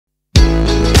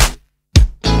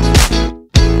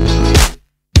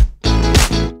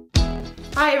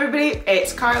Hi everybody,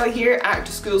 it's Carly here,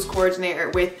 Active Schools Coordinator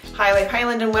with High Life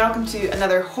Highland, and welcome to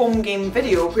another home game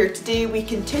video where today we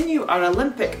continue our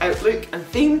Olympic outlook and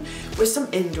theme with some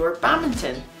indoor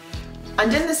badminton.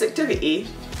 And in this activity,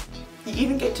 you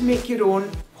even get to make your own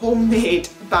homemade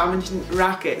badminton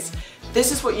rackets.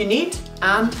 This is what you need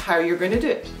and how you're going to do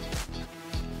it.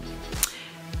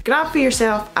 Grab for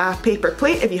yourself a paper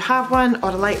plate if you have one, or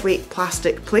a lightweight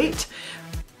plastic plate.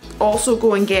 Also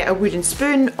go and get a wooden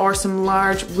spoon or some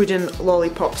large wooden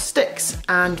lollipop sticks,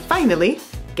 and finally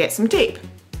get some tape.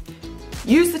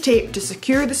 Use the tape to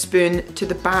secure the spoon to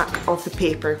the back of the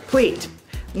paper plate,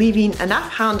 leaving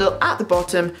enough handle at the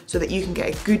bottom so that you can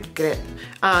get a good grip.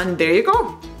 And there you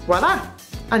go, voila,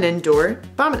 an indoor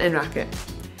badminton racket.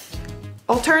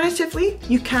 Alternatively,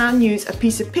 you can use a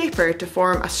piece of paper to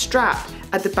form a strap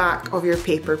at the back of your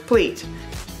paper plate.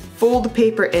 Fold the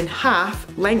paper in half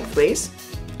lengthways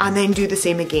and then do the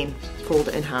same again, fold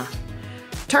it in half.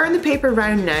 Turn the paper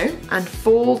round now and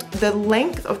fold the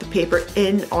length of the paper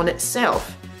in on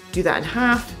itself. Do that in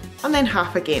half and then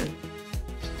half again.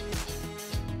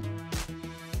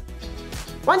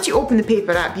 Once you open the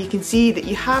paper up, you can see that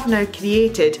you have now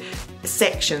created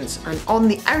sections, and on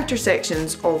the outer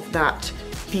sections of that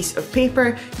piece of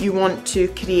paper you want to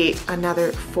create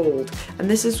another fold, and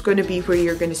this is going to be where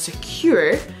you're going to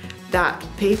secure that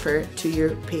paper to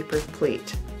your paper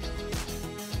plate.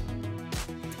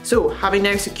 So, having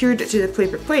now secured it to the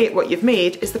paper plate, what you've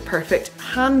made is the perfect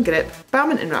hand grip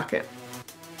badminton racket.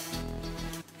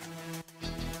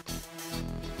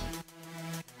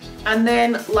 And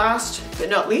then last but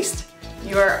not least,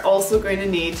 you are also going to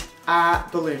need a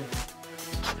balloon.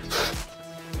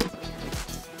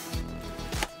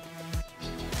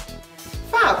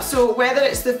 Fab! So whether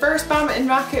it's the first badminton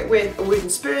racket with a wooden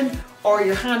spoon or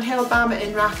your handheld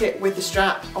badminton racket with the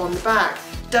strap on the back,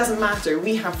 doesn't matter.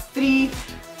 We have 3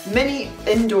 mini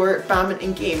indoor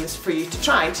badminton games for you to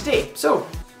try today. So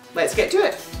let's get to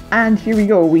it. And here we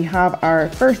go, we have our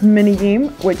first mini game,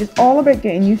 which is all about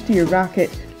getting used to your racket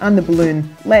and the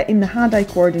balloon, letting the hand-eye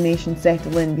coordination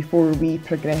settle in before we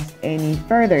progress any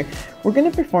further. We're going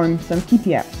to perform some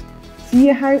keepy-ups. See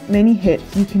how many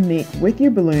hits you can make with your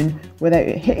balloon without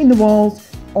it hitting the walls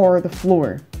or the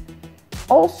floor.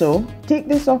 Also, take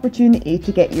this opportunity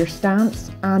to get your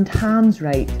stance and hands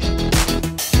right.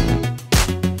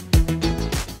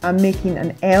 I'm making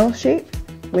an L shape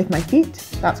with my feet.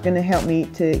 That's going to help me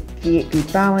to create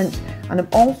good balance, and I'm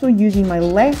also using my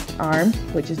left arm,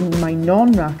 which is my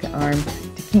non-racket arm,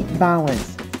 to keep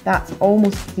balance. That's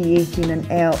almost creating an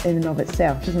L in and of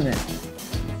itself, isn't it?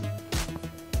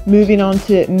 Moving on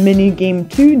to mini game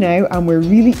 2 now, and we're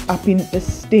really upping the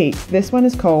stakes. This one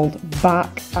is called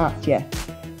Back At Ya.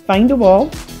 Find a wall,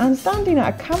 and standing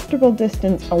at a comfortable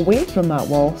distance away from that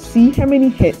wall, see how many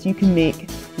hits you can make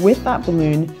with that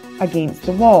balloon against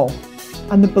the wall.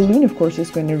 And the balloon, of course, is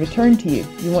going to return to you.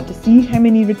 You want to see how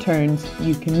many returns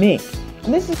you can make.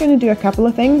 And this is going to do a couple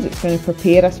of things. It's going to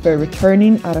prepare us for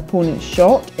returning our opponent's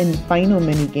shot in the final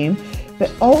mini game,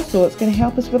 but also it's going to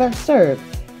help us with our serve.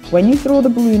 When you throw the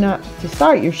balloon up to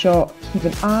start your shot, keep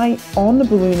an eye on the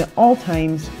balloon at all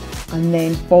times and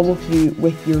then follow through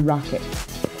with your racket.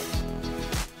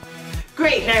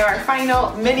 Great, now our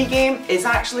final mini game is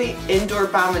actually indoor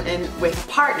badminton with a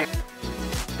partner.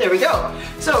 There we go.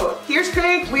 So here's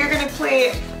Craig. We're going to play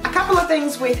a couple of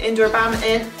things with indoor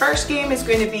badminton. First game is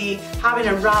going to be having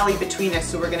a rally between us,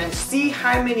 so we're going to see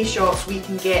how many shots we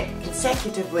can get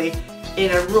consecutively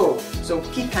in a row, so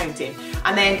keep counting.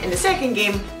 And then in the second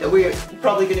game that we're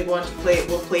probably going to go on to play,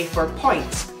 we'll play for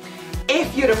points.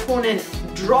 If your opponent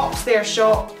drops their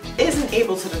shot, isn't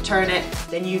able to return it,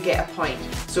 then you get a point.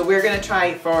 So we're going to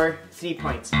try for 3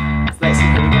 points. So let's see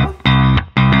how we go.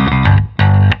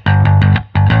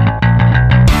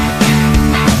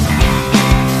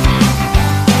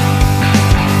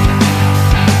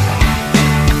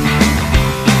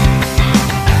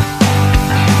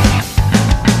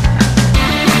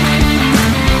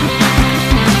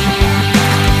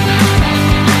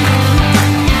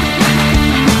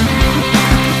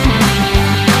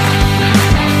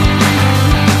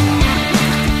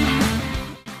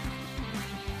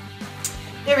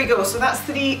 There we go, so that's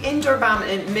 3 indoor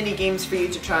badminton mini games for you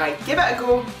to try. Give it a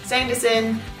go, send us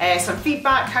in some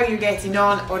feedback, how you're getting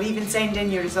on, or even send in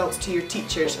your results to your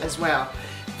teachers as well.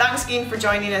 Thanks again for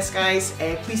joining us, guys.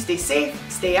 Please stay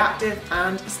safe, stay active,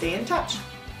 and stay in touch.